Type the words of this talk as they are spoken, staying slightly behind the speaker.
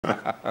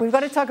We've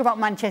got to talk about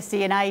Manchester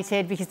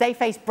United because they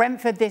faced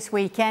Brentford this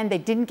weekend. They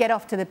didn't get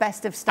off to the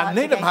best of starts. And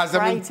Needham has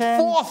them in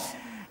fourth.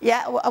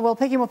 Yeah, we'll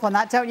pick him up on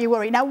that, don't you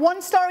worry. Now,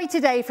 one story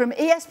today from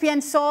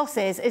ESPN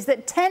sources is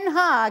that Ten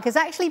Hag has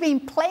actually been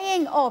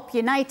playing up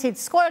United's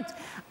squad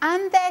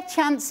and their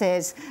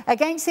chances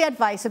against the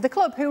advice of the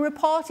club, who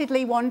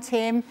reportedly want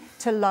him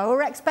to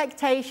lower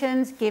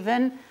expectations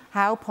given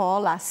how poor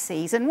last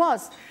season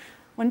was.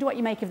 Wonder what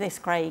you make of this,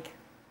 Craig?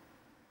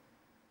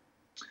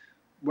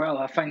 Well,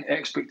 I think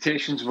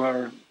expectations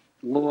were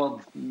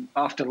lowered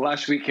after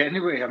last week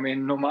anyway. I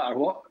mean, no matter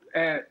what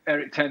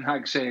Erik Ten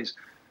Hag says,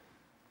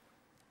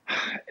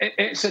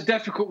 it's a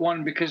difficult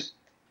one because,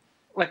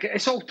 like,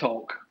 it's all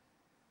talk.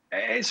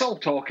 It's all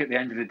talk at the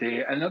end of the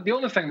day. And the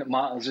only thing that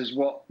matters is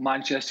what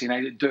Manchester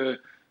United do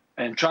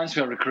in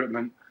transfer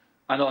recruitment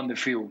and on the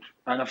field.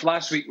 And if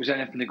last week was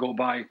anything to go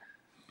by,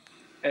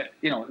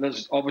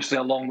 there's obviously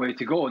a long way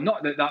to go.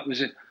 Not that that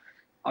was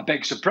a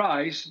big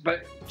surprise,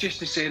 but just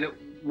to say that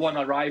one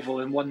arrival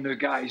and one new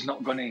guy is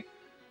not going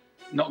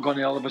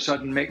to all of a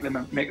sudden make them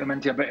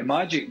into a bit of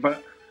magic.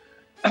 But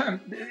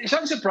it's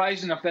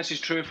unsurprising if this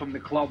is true from the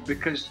club,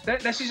 because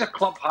this is a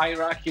club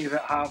hierarchy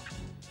that have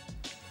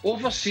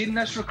overseen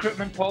this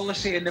recruitment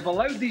policy, and they've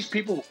allowed these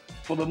people,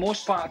 for the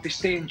most part, to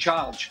stay in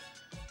charge.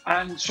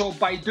 And so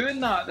by doing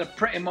that, they're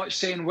pretty much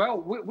saying,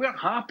 well, we're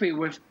happy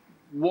with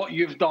what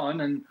you've done,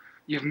 and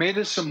you've made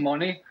us some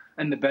money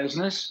in the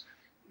business.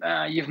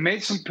 You've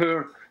made some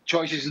poor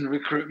choices in the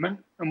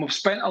recruitment, and we've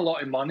spent a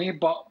lot of money,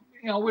 but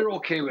we're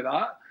okay with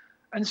that.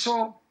 And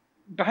so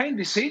behind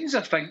the scenes,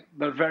 I think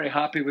they're very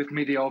happy with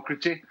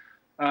mediocrity.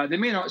 They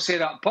may not say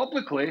that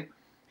publicly,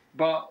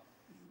 but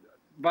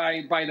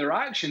by their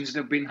actions,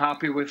 they've been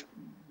happy with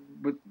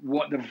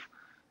what they've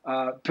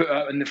put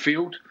out in the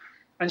field.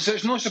 And so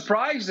it's no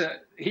surprise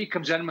that he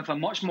comes in with a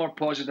much more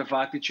positive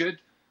attitude.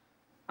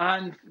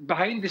 And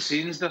behind the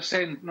scenes, they're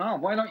saying, no,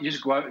 why don't you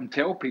just go out and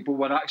tell people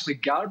we're actually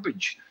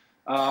garbage?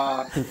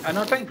 And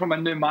I think from a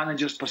new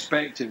manager's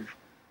perspective,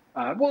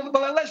 well,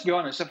 let's be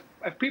honest,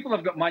 if people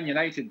have got Man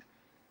United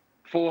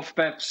 4th,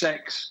 5th,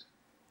 6th,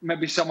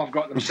 maybe some have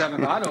got them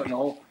 7th, I don't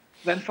know,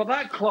 then for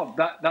that club,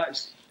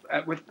 that's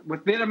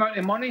with their amount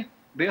of money,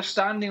 they're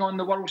standing on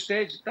the world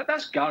stage,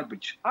 that's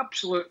garbage,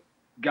 absolute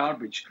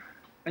garbage.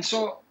 And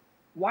so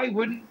why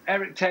wouldn't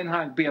Erik Ten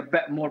Hag be a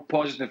bit more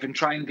positive and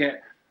try and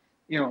get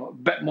a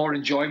bit more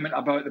enjoyment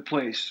about the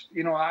place?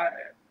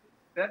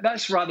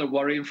 That's rather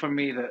worrying for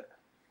me, that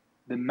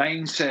the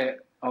mindset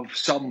of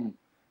some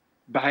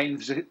behind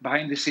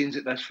the scenes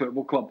at this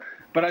football club.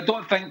 But I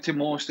don't think to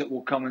most it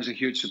will come as a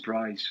huge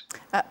surprise.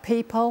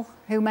 People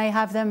who may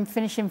have them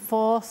finishing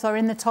 4th or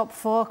in the top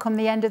 4 come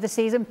the end of the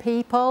season,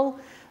 people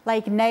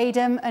like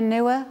Needham and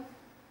Neuer.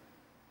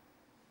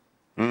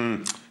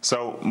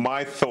 So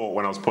my thought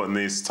when I was putting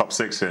these top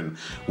 6 in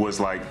was,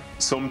 like,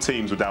 some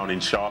teams were down in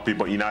Sharpie,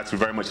 but United were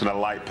very much in a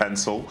light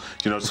pencil,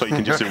 so you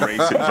can just erase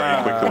it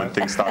very quickly when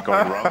things start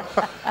going wrong.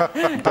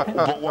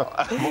 But what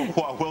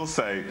I will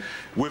say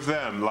with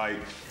them, like,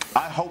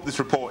 I hope this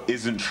report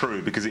isn't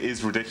true, because it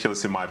is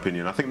ridiculous in my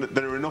opinion. I think that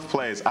there are enough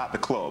players at the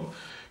club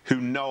who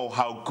know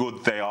how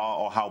good they are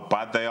or how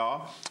bad they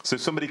are. So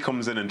if somebody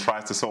comes in and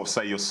tries to sort of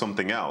say you're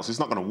something else, it's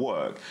not going to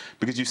work,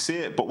 because you see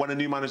it. But when a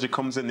new manager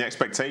comes in, the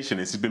expectation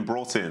is he's been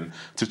brought in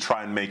to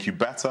try and make you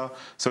better.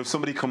 So if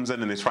somebody comes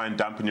in and they try and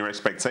dampen your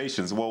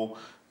expectations, well,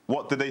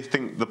 what did they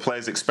think the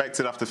players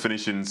expected after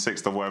finishing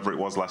 6th or wherever it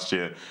was last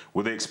year?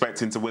 Were they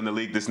expecting to win the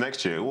league this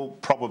next year? Well,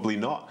 probably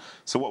not.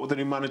 So what would the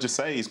new manager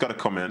say? He's got to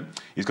come in.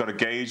 He's got to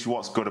gauge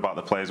what's good about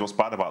the players, what's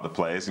bad about the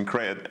players, and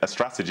create a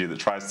strategy that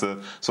tries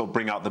to sort of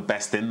bring out the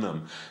best in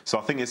them. So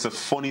I think it's a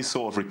funny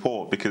sort of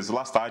report, because the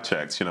last I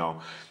checked,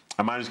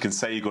 a manager can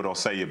say you're good or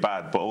say you're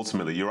bad, but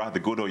ultimately you're either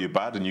good or you're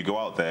bad, and you go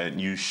out there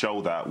and you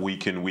show that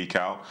week in, week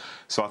out.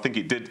 So I think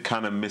it did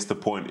kind of miss the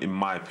point, in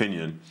my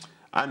opinion.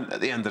 And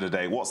at the end of the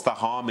day, what's the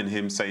harm in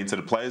him saying to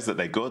the players that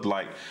they're good?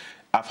 Like,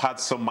 I've had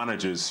some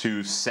managers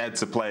who said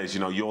to players,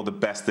 you're the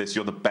best this,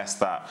 you're the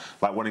best that.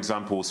 Like, one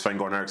example was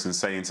Sven-Göran Eriksson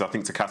saying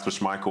to Kasper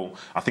Schmeichel,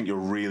 I think you're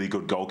a really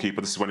good goalkeeper.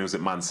 This is when he was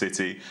at Man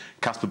City.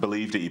 Kasper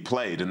believed it, he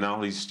played, and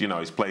now he's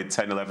played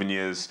 10, 11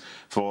 years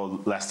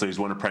for Leicester. He's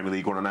won a Premier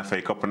League, won an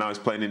FA Cup, and now he's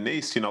playing in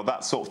Nice.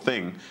 That sort of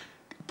thing.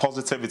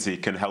 Positivity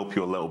can help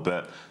you a little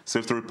bit. So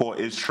if the report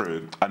is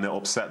true and they're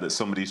upset that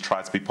somebody's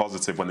tried to be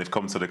positive when they've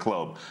come to the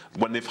club,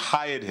 when they've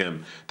hired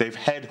him, they've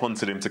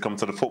headhunted him to come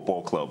to the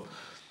football club,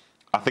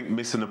 I think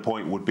missing the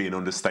point would be an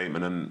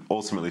understatement. And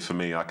ultimately for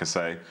me, like I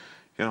say,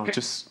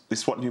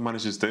 it's what new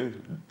managers do.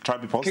 Try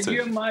to be positive.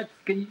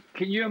 Can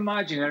you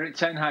imagine Erik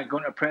Ten Hag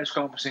going to a press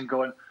conference and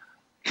going,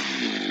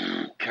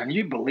 can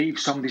you believe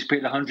somebody's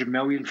paid 100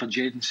 million for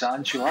Jadon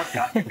Sancho? I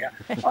can't.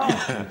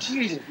 Oh,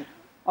 Jesus.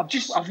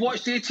 I've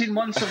watched 18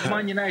 months of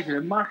Man United,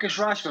 and Marcus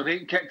Rashford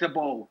ain't kicked a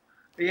ball.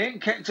 He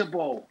ain't kicked a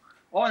ball.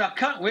 Oh, and I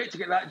can't wait to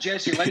get that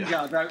Jesse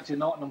Lingard out to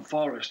Nottingham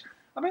Forest.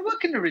 I mean, what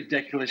kind of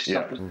ridiculous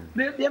stuff is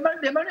the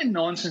amount of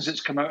nonsense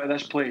that's come out of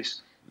this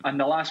place in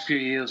the last few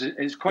years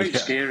is quite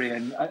scary.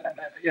 And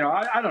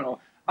I don't know.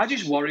 I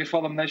just worry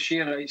for them this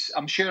year.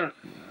 I'm sure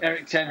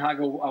Erik Ten Hag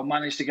will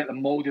manage to get them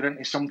moulded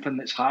into something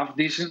that's half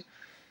decent.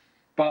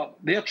 But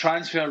their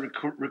transfer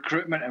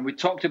recruitment, and we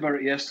talked about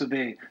it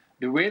yesterday,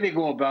 the way they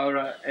go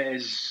about it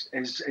is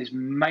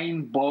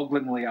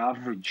mind-bogglingly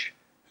average.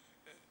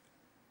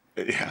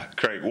 Yeah,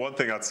 Craig, one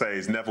thing I'd say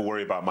is never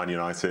worry about Man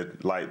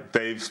United. Like,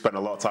 they've spent a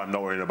lot of time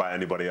not worrying about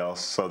anybody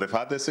else. So they've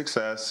had their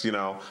success, you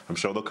know. I'm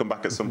sure they'll come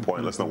back at some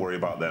point. Let's not worry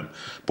about them.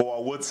 But what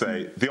I would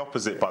say, the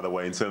opposite, by the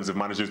way, in terms of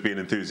managers being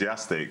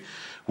enthusiastic,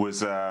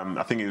 was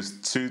I think it was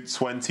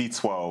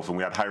 2012, and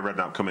we had Harry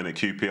Redknapp come in at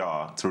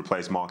QPR to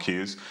replace Mark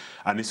Hughes.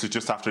 And this was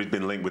just after he'd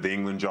been linked with the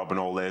England job and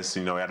all this.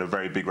 You know, he had a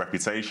very big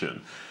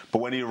reputation. But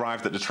when he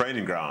arrived at the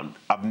training ground,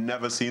 I've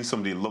never seen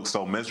somebody look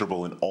so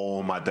miserable in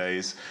all my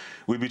days.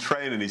 We'd be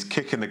training, he's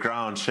kicking the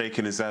ground,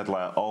 shaking his head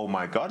like, oh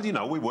my God, you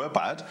know, we were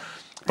bad.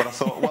 But I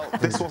thought, well,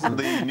 this wasn't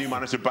the new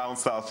manager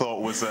bounce that I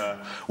thought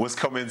was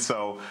coming.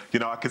 So, you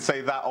know, I could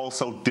say that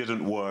also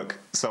didn't work.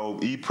 So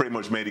he pretty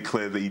much made it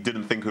clear that he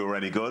didn't think we were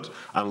any good.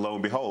 And lo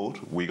and behold,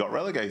 we got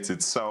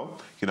relegated. So,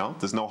 you know,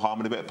 there's no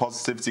harm in a bit of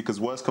positivity, because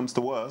worst comes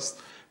to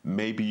worst,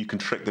 maybe you can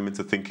trick them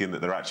into thinking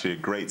that they're actually a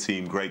great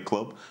team, great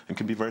club, and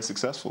can be very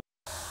successful.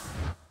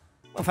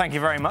 Well, thank you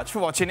very much for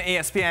watching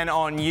ESPN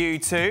on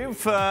YouTube.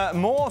 For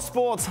more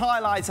sports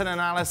highlights and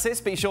analysis,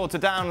 be sure to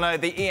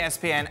download the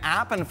ESPN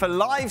app. And for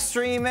live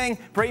streaming,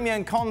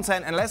 premium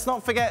content, and let's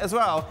not forget as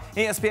well,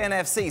 ESPN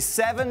FC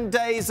 7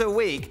 days a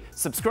week.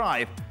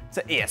 Subscribe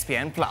to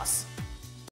ESPN+.